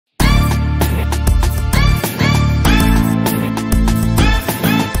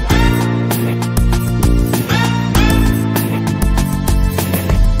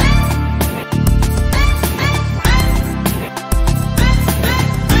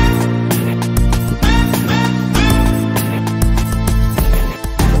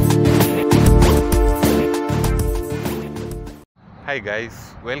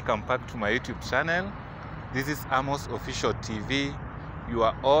guys, welcome back to my YouTube channel. This is Amos Official TV,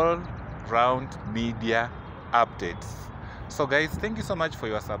 your all-round media updates. So guys, thank you so much for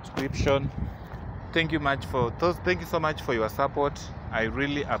your subscription. Thank you so much for your support. I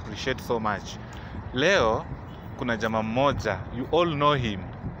really appreciate so much. Leo kuna jamaa mmoja, you all know him.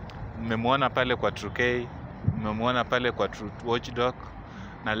 Mmemwona pale kwa True, mmemwona pale kwa True Watchdog.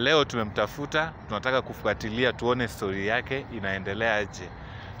 Na leo tumemtafuta, tunataka kufuatilia tuone story yake inaendelea aje.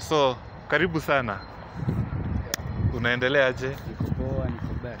 So, karibu sana. Unaendelea aje? Niko poa,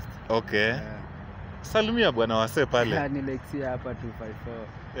 niko best. Okay. Salimia bwana wasee pale. Ni Lexy hapa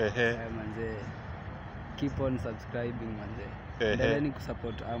 254. Manze. Keep on subscribing manze. Endeleni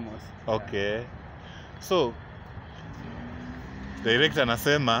kusupport Amos. Okay. So, director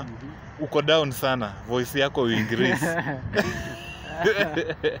anasema uko down sana, voice yako increase.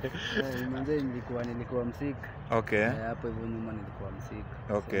 Manze nilikuwa msik. Okay. Hapo hivyo nyuma nilikuwa msik.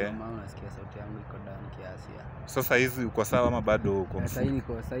 Okay. So mama unasikia sauti yangu iko down kiasi. Sasa hizi uko sawa ama bado uko msik?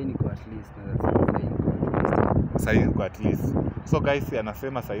 Sasa niko at least Sasa hizi uko at least. So guys,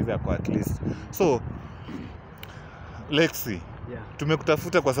 anasema sasa hizi ako at least. So Lexy,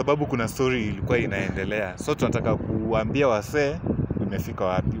 tumekutafuta kwa sababu kuna story ilikuwa inaendelea. So tunataka kuambia wasee umefika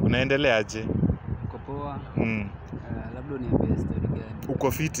wapi. Unaendelea aje? Uko poa? Labda niambie story gani?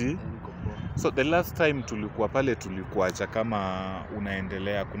 Uko fiti? So the last time tulikuwa pale tulikuacha kama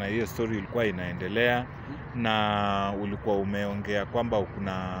unaendelea, kuna hiyo story ilikuwa inaendelea na ulikuwa umeongea kwamba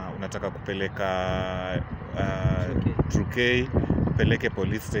unataka kupeleka True upeleke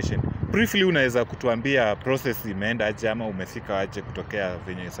police station. Briefly unaweza kutuambia process imeenda aje ama umefika aje kutokea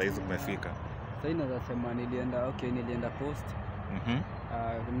venye sasa hizi umefika? Sasa naweza sema nilienda post.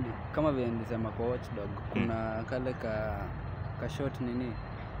 Kama vile nilisema kwa Watchdog, kuna kale ka short nini?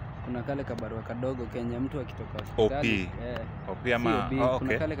 Kuna kale ka barua kadogo Kenya mtu akitoka hospitali. OP ama okay.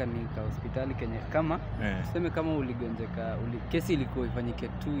 Kuna kale ka hospitali Kenya kama tuseme kama uligonjeka, kesi ilikuwa ifanyike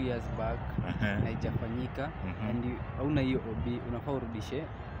 2 years back na haijafanyika and hauna hiyo OB, unafaa urudishe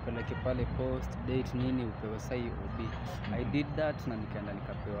peleke pale post date nini upewe sai OB. I did that na nikaenda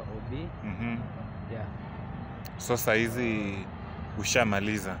nikapewa OB. So sasa hizi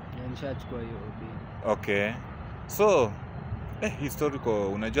ushamaliza? Nishachukua hiyo OB. Okay. So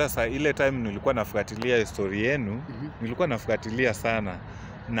historical, unajua saa ile time nilikuwa nafuatilia history yenu, nilikuwa nafuatilia sana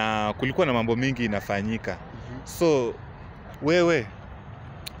na kulikuwa na mambo mingi inafanyika. So wewe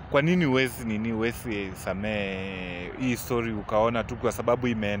kwa nini huwezi samee hii story ukaona tu kwa sababu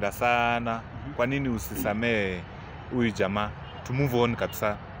imeenda sana? Kwa nini usisamee huyu jamaa to move on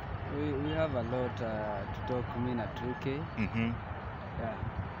kabisa? We have a lot to talk, me na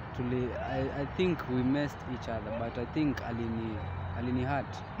True. I think we messed each other, but I think alini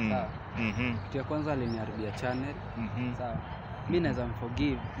hurt. Kitu ya kwanza aliniharibia channel. Sawa. Mimi naweza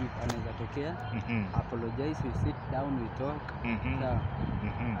forgive if anaweza tokea. Apologize, we sit down, we talk. Sawa.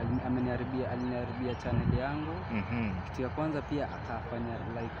 Aliniharibia channel yangu. Kitu ya kwanza pia akafanya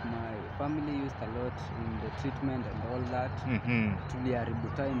like my family used a lot in the treatment and all that. Tuliharibu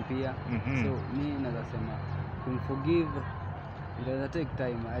time pia. So mimi naweza sema kumforgive inaweza take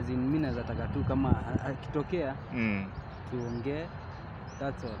time, as in mimi naweza taka tu kama akitokea tuongee,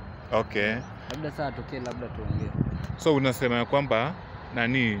 that's all. Okay. Labda saa atokee, labda tuongee. So unasema ya kwamba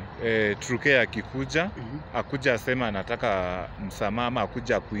True akikuja akuja asema anataka msamaha ama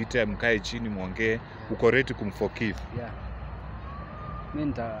akuja akuite mkae chini muongee, uko ready kumforgive?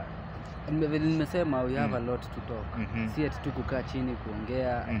 Mimi nimesema we have a lot to talk. Si eti tu kukaa chini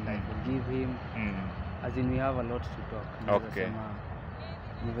kuongea and I forgive him. As in we have a lot to talk. Okay.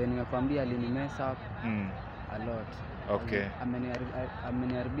 Nimekwambia alini mess up a lot. Okay.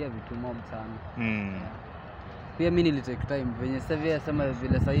 Ameniharibia vitu mob sana. Pia mimi nilitake time venye sasa sema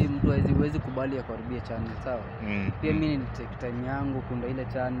vile sasa hii mtu hawezi kubali akuharibie channel, sawa? Pia mimi nilitake time yangu kunda ile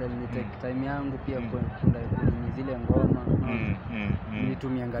channel, nilitake time yangu pia kunda zile ngoma.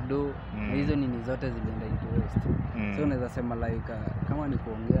 Nilitumia ngado na hizo nini zote zilienda into waste. So unaweza sema like kama ni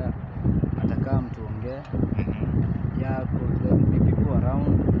kuongea atakaa mtu ongea. People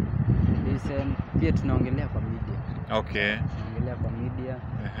around listen. Pia tunaongelea kwa media. Okay. Tunaongelea kwa media.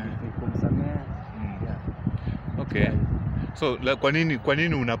 Ni kumsamea. Okay. So kwa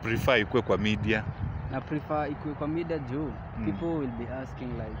nini una prefer ikue kwa media? Na prefer ikue kwa media juu people will be asking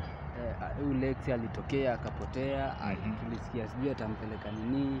like Lexy alitokea akapotea, tulisikia sijui atampeleka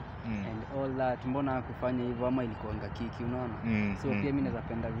nini and all that, mbona hakufanya hivyo ama ilikuanga kiki, unaona? So pia mimi naweza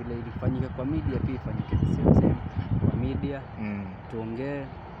penda vile ilifanyika kwa media pia ifanyike the same kwa media. Tuongee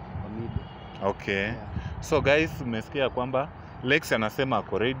kwa media. Okay. So guys, umesikia kwamba Lex anasema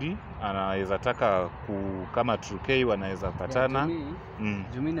ako ready, anaweza taka kama True wanaweza patana.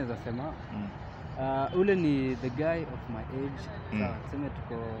 Jumi naweza sema ule ni the guy of my age. Sawa, tuseme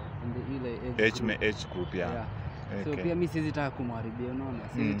tuko in the ile age group yeah. So pia mimi siwezi taka kumharibia, unaona?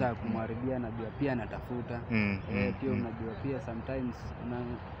 Siwezi taka kumharibia, najua pia anatafuta. Pia unajua pia sometimes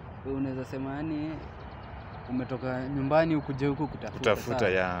unaweza sema yani umetoka nyumbani ukuje huku kutafuta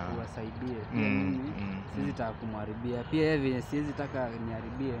ya uwasaidie. Pia mimi siwezi taka kumharibia, pia yeye vile siwezi taka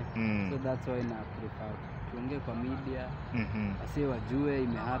niharibie. So that's why na prefer tuongee kwa media, asi wajue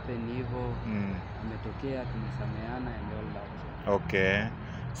imehappen hivyo, imetokea, tumesameana and all that. Okay,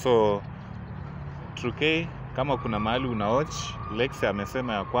 so True kama kuna mahali watch, Lex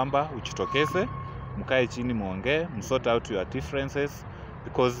amesema ya kwamba uchitokeze, mkae chini muongee, msort out your differences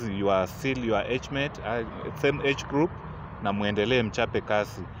because you are still your age mate, same age group, na muendelee mchape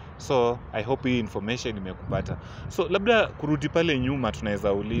kasi. So I hope hii information imekupata. So labda kurudi pale nyuma,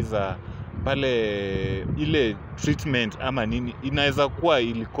 tunaweza uliza pale ile treatment ama nini inaweza kuwa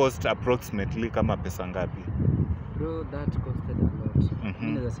ili cost approximately kama pesa ngapi? Bro, that costed a lot.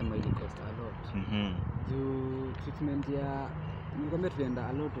 Mimi naweza sema ili cost a lot. Treatment ya nikwambia tulienda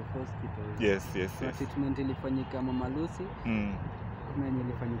a lot of hospitals. Yes. Treatment ilifanyika Mama Lucy. Kuna yenye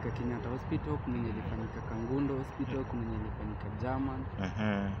ilifanyika Kenyatta Hospital, kuna yenye ilifanyika Kangundo Hospital, kuna yenye ilifanyika German.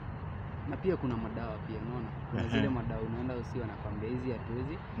 Na pia kuna madawa pia, unaona? Kuna zile madawa unaenda usio anakuambia hizi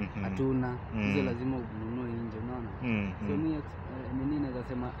hatuwezi, hatuna, hizo lazima ununue nje, unaona? So mimi naweza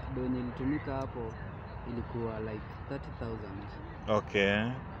sema ndio yenye ilitumika hapo ilikuwa like 30,000. Okay.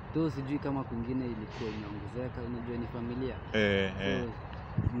 Tu sijui kama kwingine ilikuwa imeongezeka, unajua ni familia. So,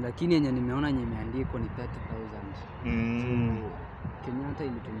 lakini yenye nimeona yenye imeandikwa ni 30,000. So Kenyatta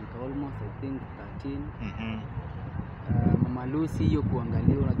ilitumika almost I think 13. Mama Lucy hiyo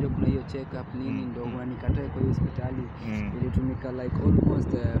kuangalia, unajua kuna hiyo check up nini ndio unanikatae kwa hiyo hospitali, ilitumika like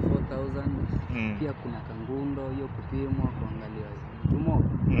almost 4,000. Pia kuna Kangundo hiyo kupimwa kuangalia tumo.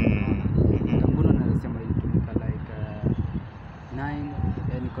 Kangundo nasema ilitumika like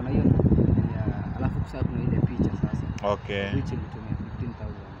 9. Niko na hiyo alafu kusema kuna ile picha sasa. Okay. Which ilitumia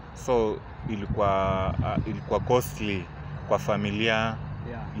 15,000. So ilikuwa costly kwa familia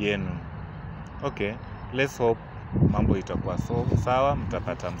yenu. Okay, let's hope mambo itakuwa sawa,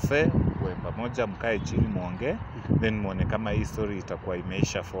 mtapata msee kwa pamoja, mkae chini muongee, then muone kama hii story itakuwa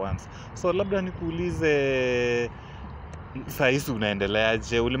imeisha for once. So labda nikuulize, saa hizi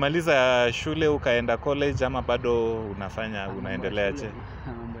unaendeleaje? Ulimaliza shule ukaenda college ama bado unaendeleaje?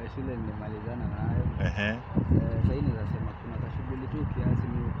 Mambo ya shule nilimalizana nayo. Sasa hivi nasema kuna shughuli tu kiasi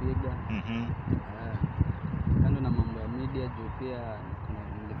mimi upiga. Kando na mambo ya media juu pia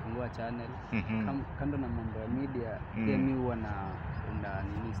nilifungua channel. Kando na mambo ya media pia mimi huwa naunda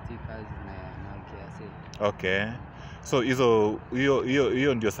stickers na kiasi. Okay. So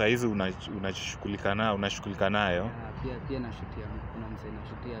hiyo ndio saa hizi unashughulika nayo? Pia nashutia, kuna msanii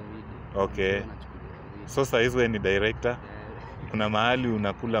nashutia video. Okay. So saa hizi wewe ni director? Kuna mahali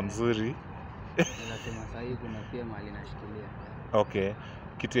unakula mzuri? Nasema saa hizi kuna pia mahali nashikilia. Okay.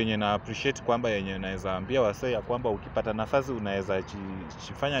 Kitu yenye na appreciate kwamba yenye naweza ambia wasee ya kwamba ukipata nafasi unaweza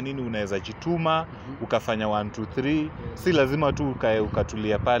jifanya nini, unaweza jituma ukafanya 1 2 3. Si lazima tu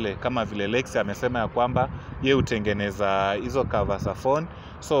ukatulia pale, kama vile Lex amesema ya kwamba yeye utengeneza hizo cover za phone.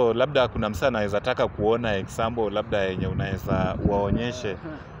 So labda kuna msanii anaweza taka kuona example labda yenye unaweza waonyeshe.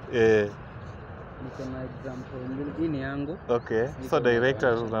 Niko na example nyingine yangu. Okay. So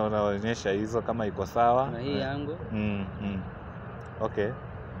director unaonyesha hizo kama iko sawa. Na hii yangu. Okay.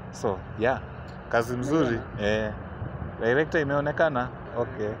 So, kazi mzuri. Director imeonekana.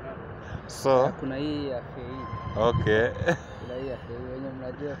 Okay. So, kuna hii ya FAI. Okay. Kuna hii ya FAI, wenye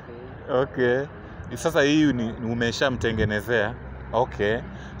mnajua FAI. Okay. Sasa hii umeshamtengenezea. Okay.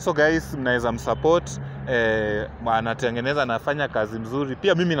 So guys, mnaweza msupport, anatengeneza, anafanya kazi mzuri.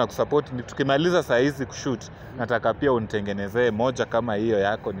 Pia mimi nakusupport, tukimaliza saa hizi kushoot, nataka pia unitengenezee moja kama hiyo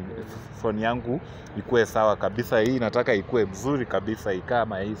yako, ni phone yangu ikuwe sawa kabisa. Hii nataka ikuwe mzuri kabisa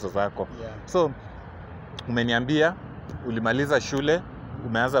kama hizo zako. So umeniambia ulimaliza shule,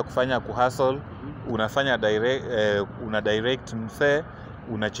 umeanza kufanya kuhustle, unafanya una direct msee,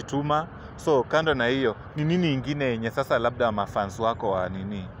 unachituma. So kando na hiyo, ni nini ingine yenye sasa labda mafans wako wa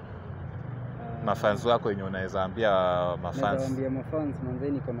nini? Mafans wako yenye unaweza ambia mafans? Naweza ambia mafans,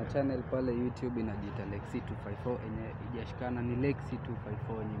 manzeni kuna channel pale YouTube inajiita Lexy 254 yenye ijashikana, ni Lexy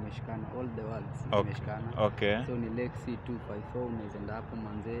 254 yenye imeshikana all the world imeshikana. Okay. So ni Lexy 254, unaweza enda hapo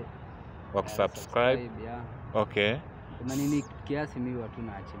manze wa subscribe. Okay. kuna nini kiasi mimi watu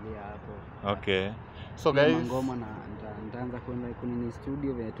naachilia hapo. Okay. So Pia guys, mangoma na nitaanza kwenda kwenye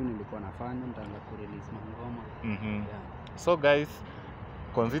studio vile tu nilikuwa nafanya, nitaanza kurelease mangoma. Yeah. So guys,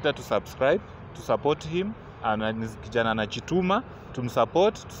 consider to subscribe, to support him. Kijana anajituma,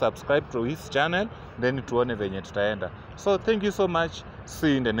 tumsupport, to subscribe to his channel, then tuone venye tutaenda. So thank you so much.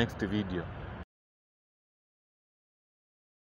 See you in the next video.